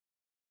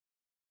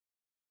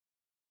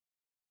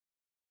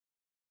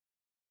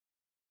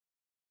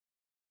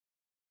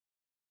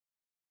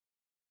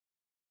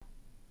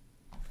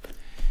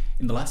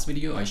In the last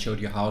video, I showed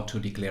you how to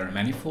declare a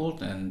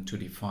manifold and to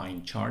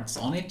define charts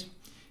on it.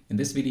 In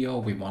this video,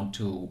 we want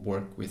to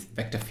work with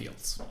vector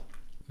fields.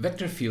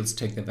 Vector fields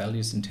take the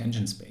values in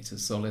tangent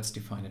spaces, so let's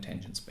define a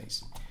tangent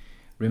space.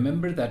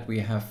 Remember that we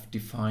have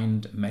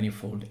defined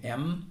manifold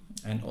M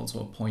and also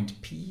a point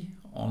P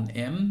on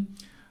M.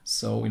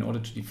 So in order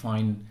to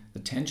define the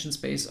tangent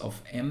space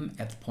of M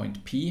at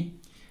point P,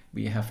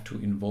 we have to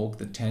invoke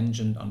the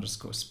tangent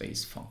underscore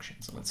space function.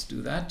 So let's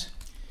do that.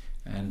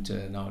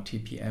 And now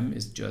TPM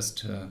is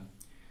just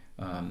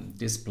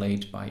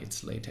displayed by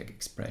its LaTeX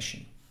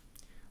expression.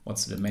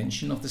 What's the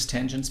dimension of this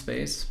tangent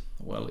space?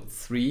 Well,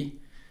 it's 3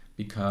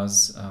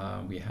 because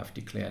we have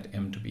declared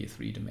M to be a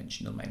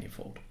 3-dimensional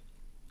manifold.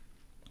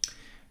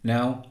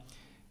 Now,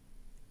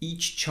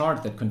 each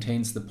chart that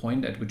contains the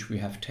point at which we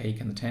have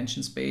taken the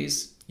tangent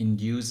space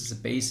induces a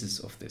basis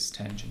of this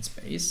tangent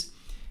space.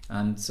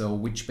 And so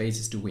which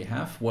basis do we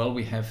have? Well,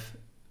 we have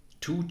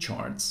two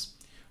charts,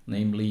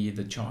 namely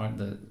the chart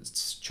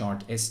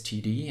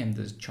STD and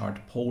the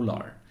chart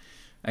polar.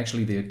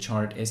 Actually, the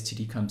chart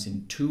STD comes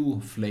in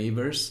two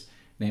flavors,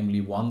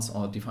 namely one's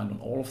are defined on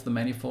all of the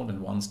manifold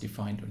and one's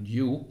defined on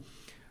U.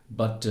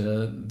 But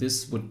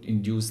this would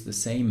induce the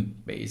same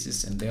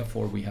basis, and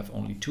therefore we have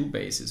only two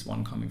bases,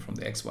 one coming from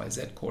the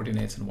XYZ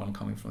coordinates and one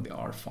coming from the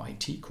R phi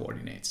t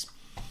coordinates.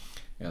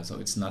 Yeah, so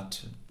it's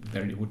not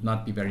very, it would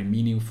not be very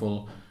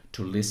meaningful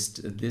to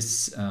list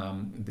this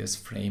this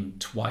frame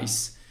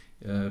twice.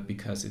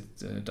 Because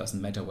it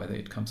doesn't matter whether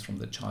it comes from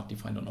the chart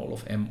defined on all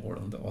of M or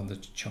on the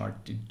chart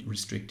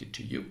restricted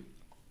to U.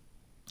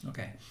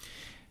 Okay,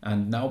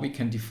 and now we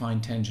can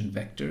define tangent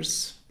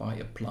vectors by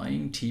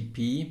applying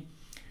TP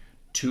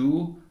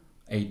to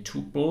a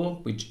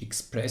tuple which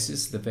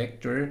expresses the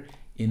vector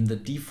in the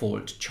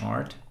default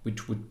chart,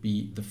 which would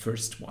be the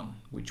first one,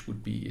 which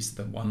would be is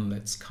the one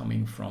that's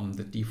coming from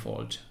the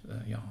default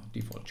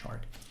default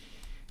chart.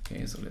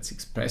 Okay, so let's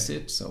express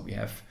it. So we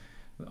have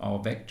our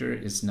vector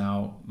is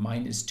now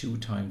 -2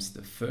 times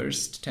the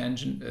first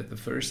tangent, the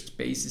first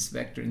basis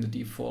vector in the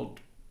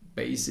default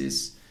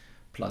basis,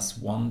 plus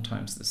 1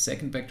 times the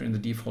second vector in the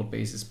default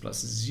basis,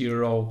 plus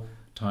 0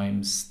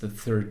 times the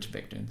third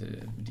vector in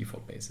the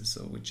default basis,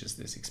 so which is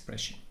this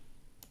expression.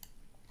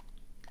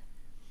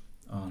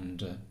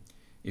 And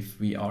if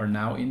we are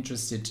now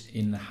interested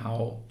in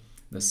how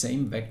the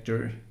same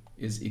vector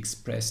is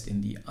expressed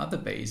in the other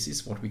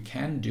basis, what we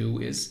can do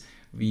is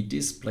we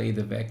display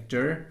the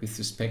vector with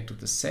respect to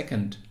the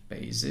second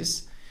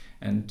basis,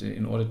 and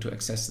in order to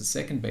access the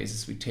second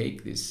basis we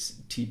take this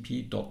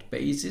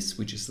tp.basis,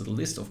 which is the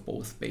list of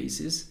both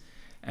bases,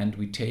 and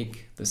we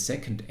take the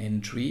second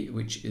entry,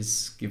 which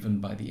is given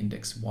by the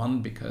index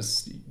 1,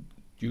 because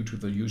due to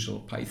the usual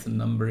Python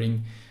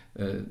numbering,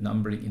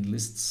 numbering in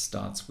lists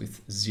starts with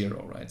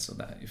 0, right? So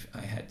that if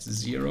I had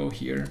 0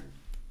 here,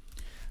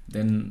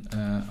 then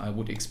I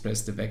would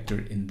express the vector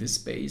in this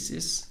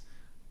basis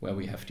where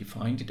we have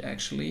defined it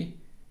actually,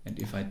 and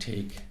if I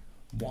take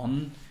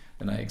 1,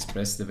 then I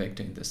express the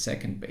vector in the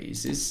second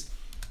basis,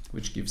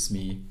 which gives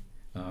me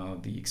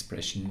the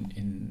expression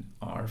in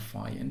R,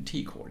 phi, and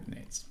t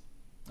coordinates.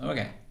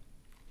 Okay.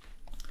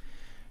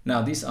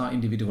 Now these are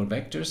individual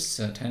vectors,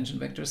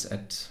 tangent vectors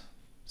at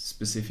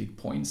specific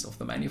points of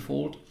the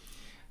manifold.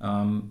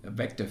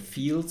 Vector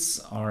fields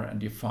are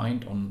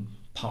defined on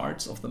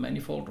parts of the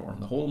manifold or on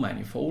the whole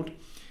manifold,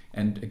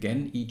 and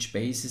again each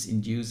basis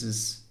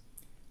induces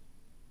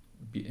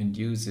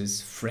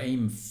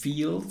frame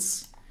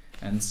fields,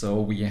 and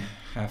so we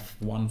have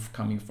one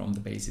coming from the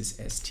basis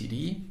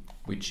STD,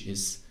 which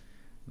is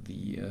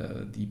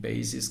the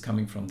basis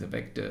coming from the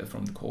vector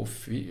from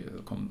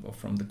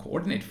the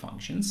coordinate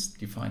functions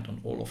defined on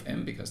all of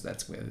M, because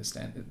that's where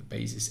the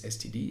basis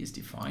STD is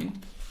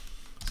defined.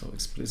 So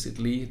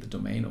explicitly the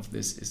domain of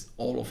this is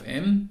all of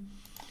M,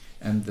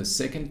 and the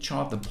second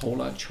chart, the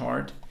polar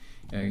chart,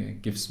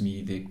 gives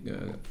me the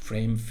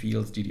frame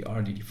fields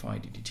DDR, DD phi,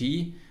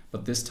 DDT,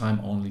 but this time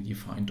only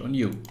defined on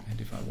U. And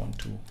if I want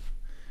to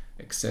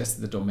access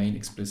the domain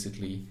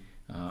explicitly,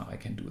 I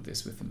can do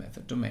this with the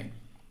method domain.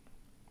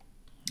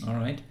 All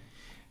right,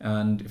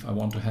 and if I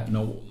want to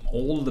know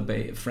all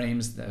the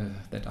frames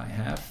that I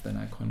have, then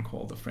I can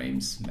call the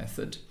frames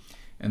method.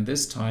 And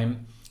this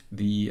time,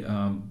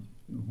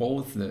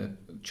 both the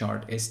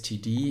chart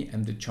STD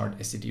and the chart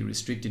STD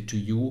restricted to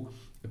U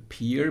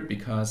appear,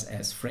 because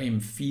as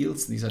frame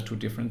fields, these are two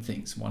different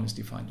things. One is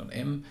defined on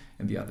M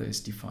and the other is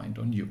defined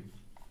on U,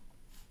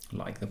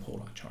 like the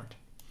polar chart.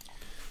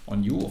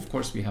 On U, of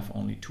course, we have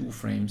only two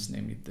frames,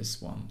 namely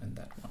this one and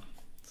that one.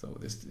 So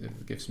this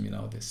gives me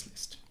now this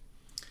list.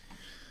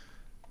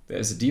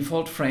 There's a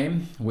default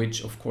frame,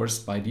 which of course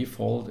by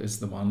default is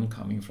the one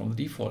coming from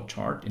the default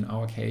chart. In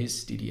our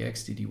case,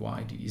 DDX,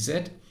 DDY,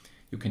 DDZ.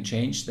 You can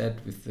change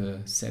that with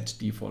the set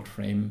default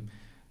frame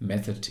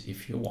method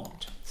if you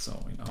want. So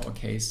in our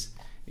case,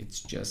 it's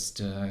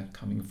just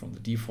coming from the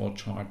default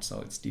chart.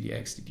 So it's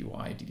DDX,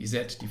 DDY,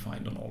 DDZ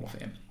defined on all of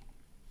M.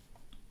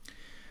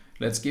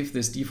 Let's give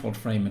this default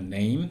frame a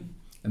name,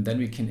 and then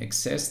we can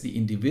access the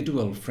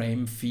individual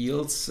frame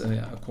fields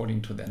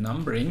according to their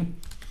numbering.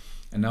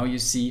 And now you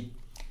see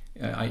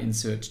I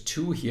insert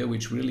 2 here,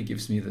 which really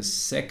gives me the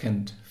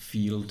second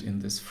field in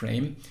this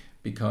frame,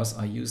 because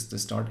I used the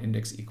start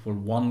index equal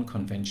 1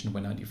 convention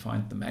when I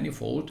defined the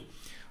manifold.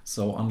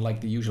 So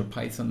unlike the usual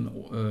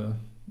Python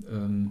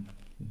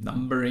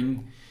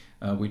numbering,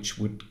 which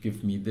would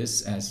give me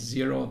this as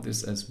 0,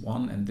 this as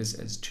 1, and this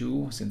as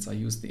 2, since I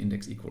used the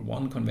index equal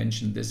 1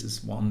 convention, this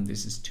is 1,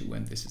 this is 2,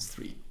 and this is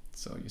 3.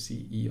 So you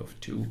see E of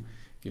 2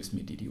 gives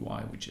me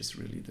DDY, which is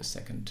really the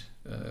second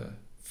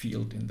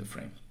field in the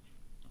frame.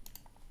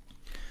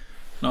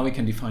 Now we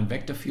can define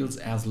vector fields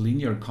as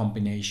linear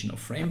combination of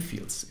frame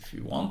fields if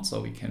we want.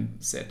 So we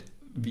can set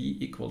V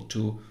equal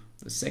to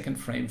the second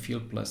frame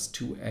field plus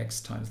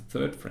 2x times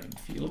third frame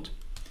field.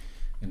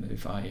 And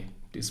if I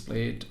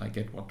display it, I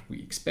get what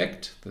we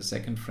expect, the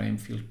second frame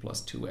field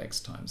plus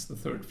 2x times the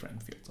third frame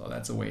field. So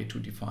that's a way to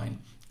define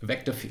a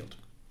vector field.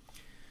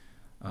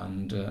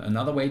 And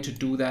another way to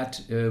do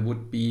that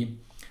would be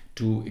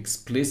to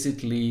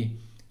explicitly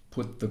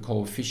put the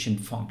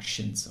coefficient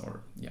functions,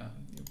 or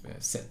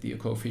set the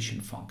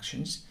coefficient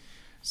functions.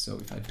 So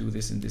if I do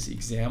this in this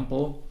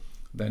example,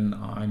 then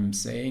I'm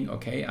saying,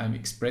 okay, I'm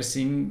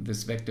expressing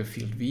this vector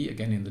field V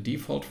again in the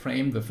default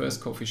frame. The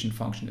first coefficient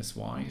function is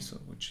y, so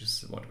which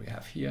is what we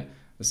have here.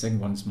 The second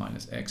one is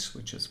minus x,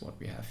 which is what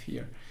we have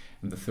here.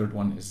 And the third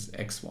one is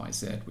x, y,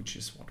 z, which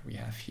is what we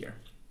have here.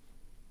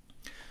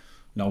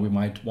 Now we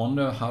might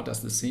wonder, how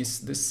does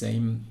this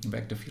same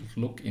vector field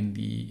look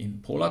in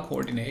polar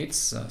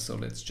coordinates? So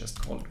let's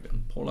just call it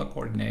in polar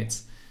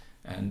coordinates,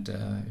 and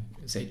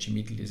Sage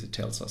immediately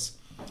tells us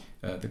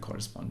the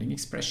corresponding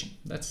expression.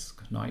 That's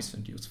nice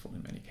and useful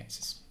in many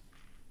cases.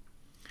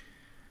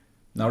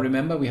 Now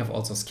remember, we have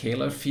also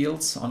scalar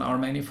fields on our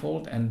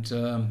manifold, and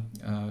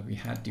we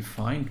had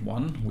defined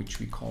one which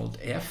we called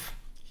f.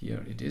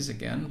 Here it is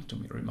again, to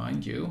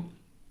remind you.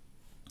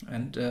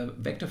 And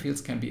vector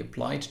fields can be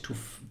applied to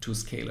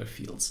scalar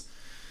fields.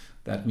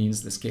 That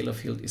means the scalar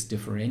field is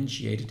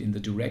differentiated in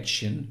the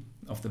direction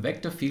of the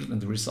vector field,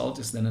 and the result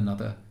is then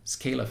another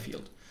scalar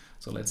field.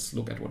 So let's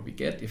look at what we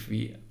get. If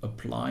we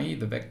apply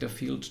the vector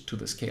field to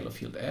the scalar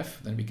field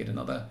f, then we get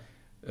another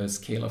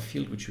scalar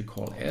field which we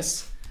call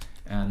s,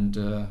 and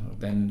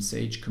then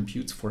Sage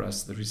computes for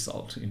us the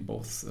result in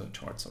both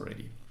charts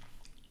already.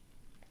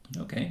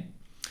 Okay.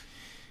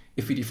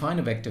 If we define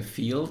a vector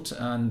field,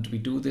 and we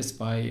do this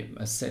by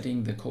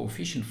setting the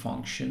coefficient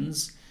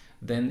functions,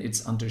 then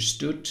it's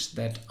understood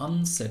that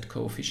unset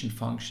coefficient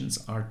functions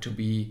are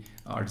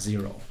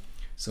 0.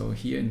 So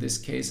here in this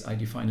case, I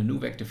define a new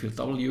vector field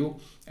W,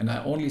 and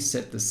I only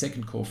set the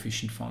second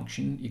coefficient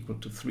function equal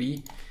to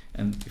 3.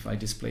 And if I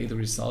display the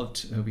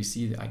result, we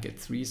see that I get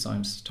 3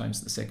 times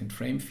the second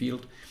frame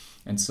field.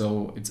 And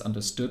so it's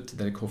understood that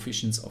the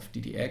coefficients of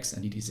ddx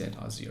and ddz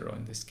are 0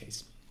 in this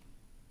case.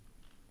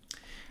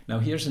 Now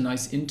here's a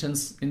nice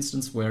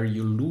instance where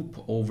you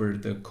loop over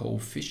the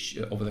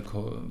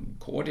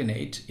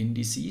coordinate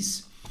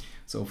indices.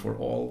 So for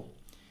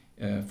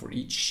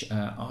each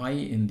I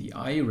in the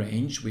I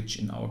range, which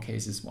in our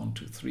case is 1,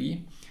 2,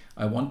 3,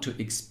 I want to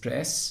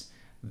express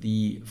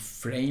the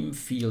frame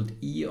field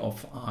E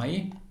of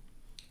I.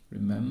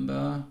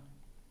 Remember,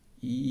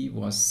 E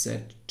was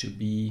set to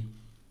be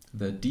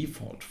the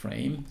default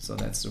frame. So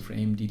that's the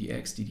frame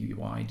ddx, ddy,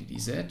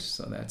 ddz.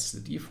 So that's the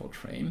default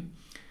frame.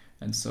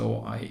 And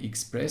so I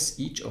express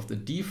each of the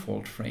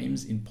default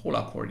frames in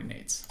polar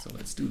coordinates. So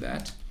let's do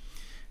that.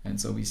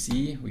 And so we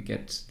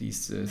get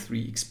these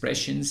 3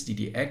 expressions: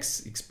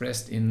 ddx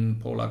expressed in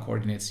polar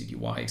coordinates,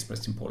 ddy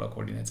expressed in polar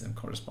coordinates, and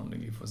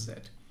correspondingly for z.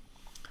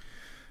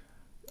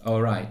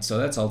 All right, so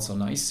that's also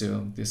nice.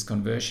 So this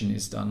conversion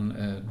is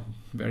done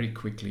very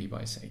quickly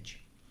by Sage.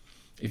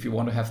 If you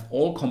want to have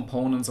all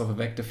components of a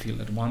vector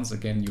field at once,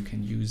 again, you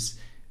can use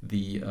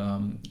the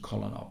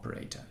colon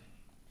operator.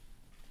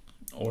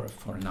 Or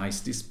for a nice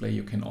display,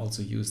 you can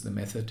also use the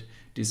method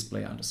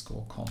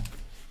display_comp.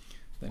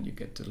 Then you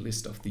get a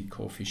list of the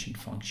coefficient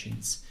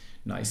functions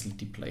nicely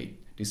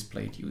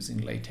displayed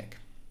using LaTeX.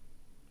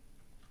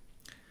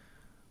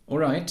 All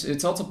right,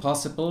 it's also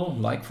possible,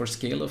 like for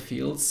scalar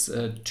fields,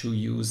 to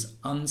use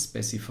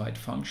unspecified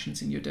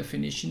functions in your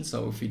definition.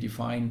 So if we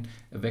define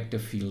a vector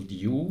field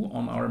U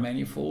on our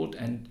manifold,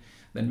 and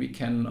then we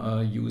can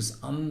use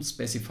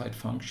unspecified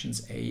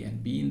functions A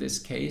and B in this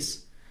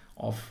case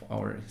of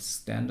our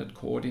standard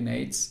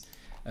coordinates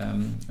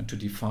to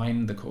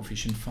define the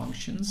coefficient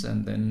functions,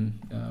 and then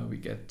we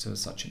get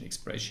such an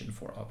expression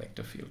for our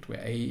vector field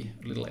where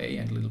little a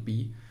and little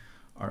b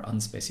are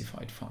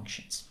unspecified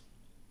functions.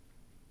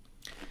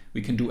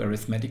 We can do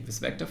arithmetic with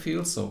vector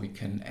fields, so we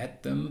can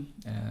add them,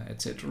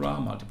 etc.,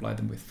 multiply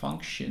them with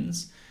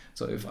functions.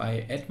 So if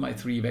I add my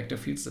 3 vector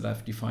fields that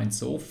I've defined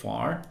so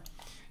far,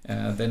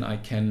 then I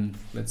can,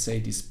 let's say,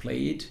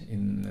 display it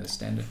in a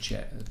standard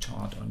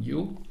chart on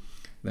U.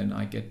 Then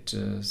I get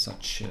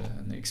such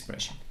an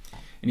expression.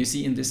 And you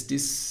see in this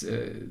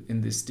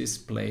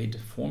displayed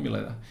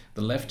formula,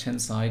 the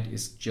left-hand side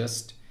is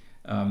just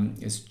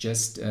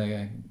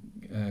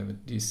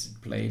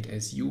displayed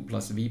as u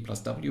plus v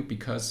plus w,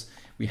 because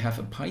we have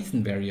a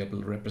Python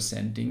variable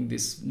representing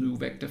this new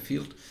vector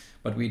field,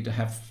 but we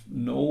have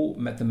no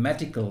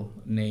mathematical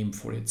name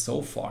for it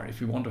so far. If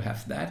we want to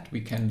have that,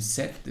 we can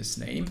set this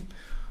name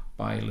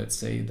by, let's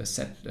say, the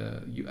set,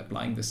 you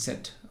applying the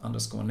set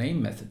underscore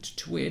name method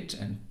to it,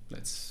 and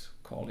let's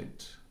call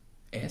it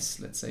s,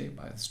 let's say,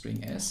 by the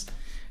string s.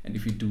 And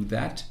if we do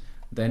that,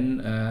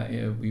 then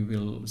we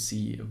will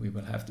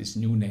have this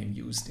new name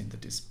used in the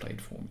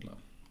displayed formula.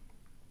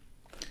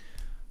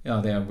 Yeah,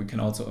 there we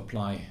can also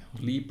apply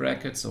Lie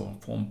brackets or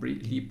form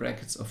Lie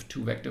brackets of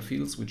two vector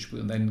fields, which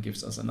will then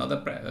gives us another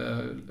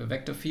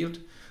vector field.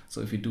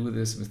 So if we do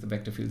this with the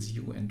vector fields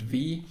u and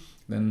v,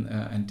 then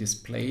and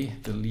display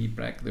the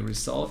the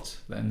result,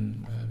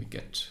 then we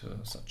get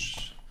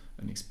such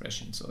an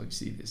expression. So you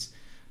see this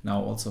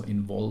now also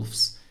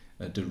involves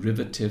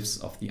derivatives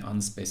of the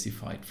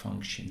unspecified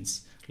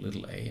functions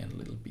little a and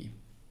little b.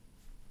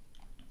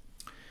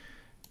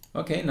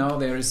 Okay, now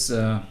there is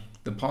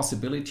the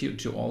possibility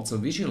to also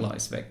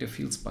visualize vector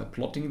fields by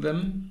plotting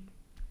them.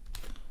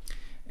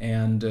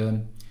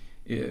 And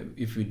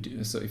if we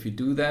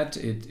do that,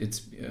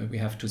 we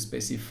have to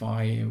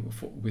specify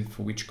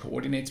for which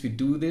coordinates we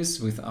do this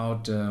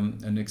without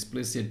an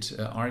explicit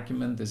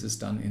argument. This is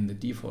done in the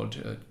default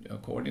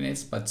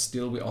coordinates, but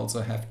still we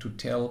also have to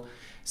tell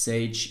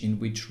Sage in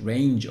which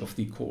range of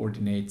the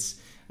coordinates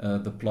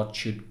the plot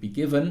should be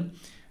given.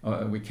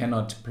 We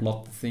cannot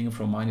plot the thing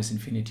from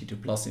 -infinity to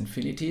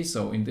 +infinity.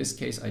 So in this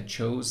case, I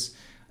chose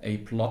a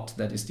plot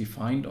that is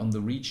defined on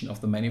the region of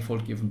the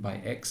manifold given by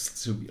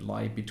x to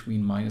lie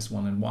between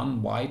 -1 and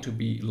 1, y to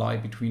lie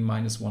between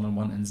 -1 and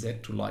 1, and z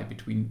to lie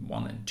between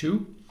 1 and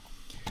 2.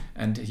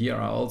 And here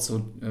I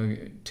also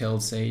tell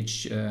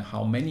Sage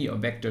how many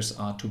vectors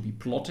are to be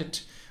plotted.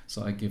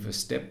 So I give a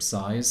step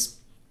size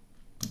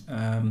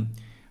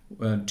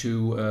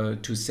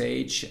to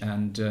Sage,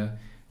 and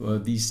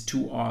these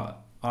two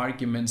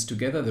arguments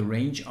together, the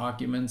range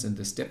arguments and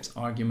the steps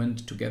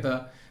argument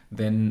together,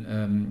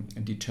 then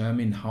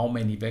determine how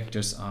many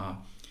vectors are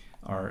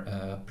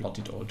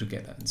plotted all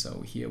together. And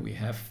so here we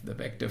have the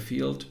vector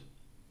field.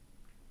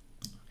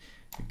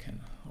 You can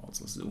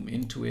also zoom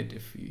into it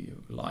if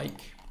you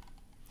like.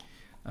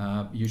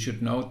 You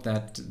should note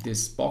that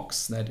this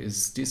box that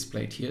is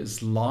displayed here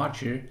is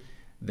larger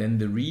than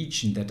the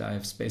region that I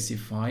have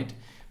specified,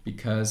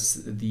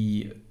 because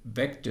the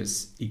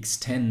vectors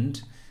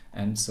extend.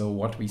 And so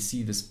what we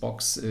see, this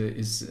box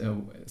is,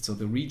 so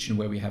the region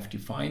where we have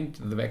defined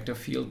the vector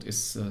field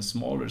is a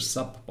smaller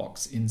sub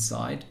box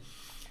inside,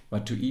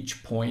 but to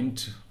each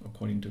point,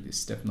 according to this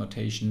step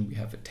notation, we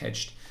have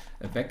attached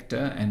a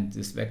vector, and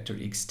this vector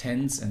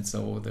extends, and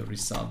so the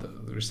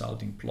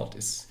resulting plot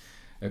is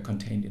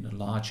contained in a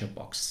larger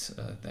box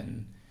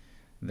than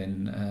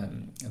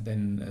the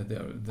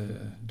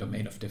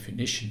domain of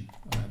definition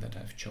that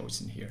I've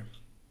chosen here.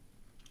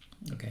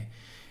 Okay.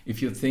 If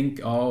you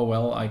think, oh,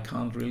 well, I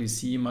can't really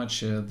see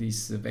much,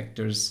 these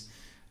vectors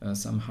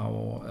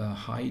somehow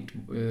hide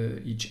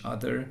each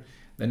other,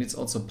 then it's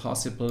also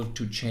possible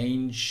to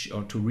change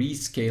or to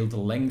rescale the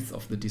length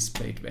of the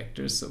displayed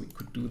vectors. So we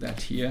could do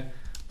that here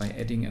by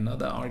adding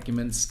another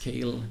argument,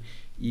 scale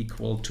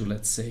equal to,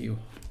 let's say,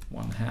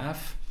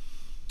 1/2.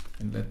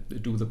 And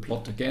let's do the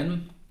plot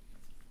again.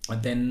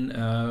 And then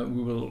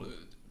we will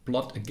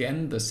plot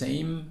again the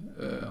same,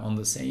 on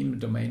the same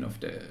domain of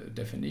the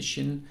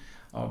definition,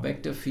 our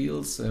vector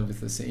fields with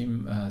the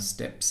same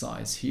step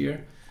size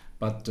here,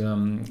 but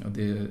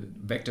the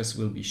vectors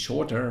will be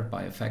shorter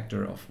by a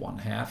factor of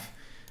 1/2.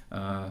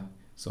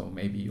 So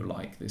maybe you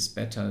like this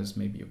better,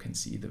 maybe you can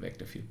see the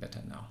vector field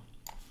better now.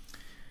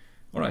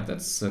 All right,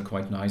 that's a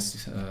quite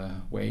nice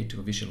way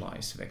to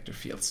visualize vector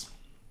fields.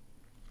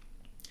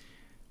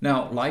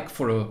 Now, like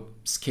for a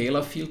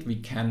scalar field, we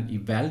can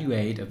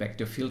evaluate a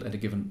vector field at a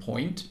given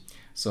point.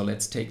 So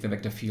let's take the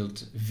vector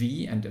field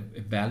v and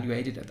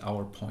evaluate it at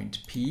our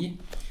point P.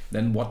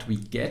 Then what we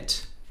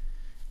get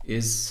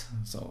is,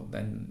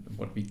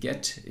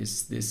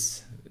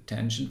 this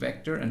tangent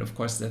vector, and of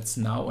course that's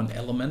now an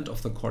element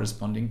of the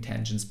corresponding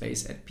tangent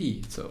space at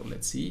P. So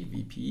let's see,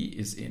 VP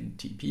is in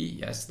TP.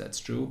 Yes, that's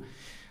true.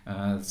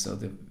 So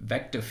the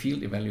vector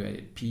field evaluated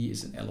at P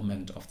is an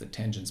element of the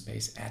tangent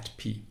space at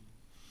P.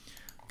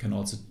 We can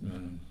also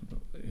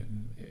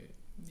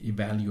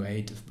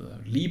evaluate the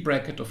Lie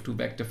bracket of two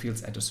vector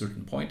fields at a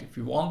certain point if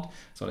we want.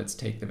 So let's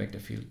take the vector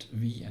field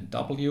v and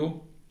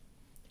w,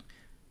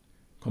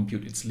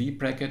 compute its Lie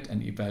bracket,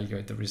 and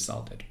evaluate the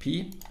result at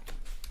P.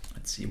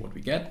 Let's see what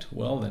we get.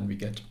 Well, then we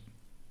get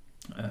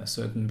a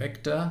certain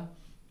vector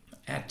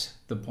at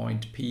the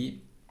point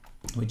P,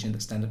 which in the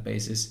standard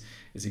basis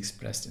is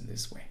expressed in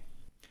this way.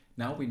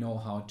 Now we know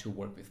how to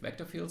work with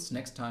vector fields.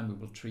 Next time we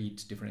will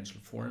treat differential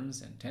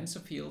forms and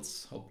tensor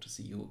fields. Hope to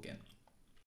see you again.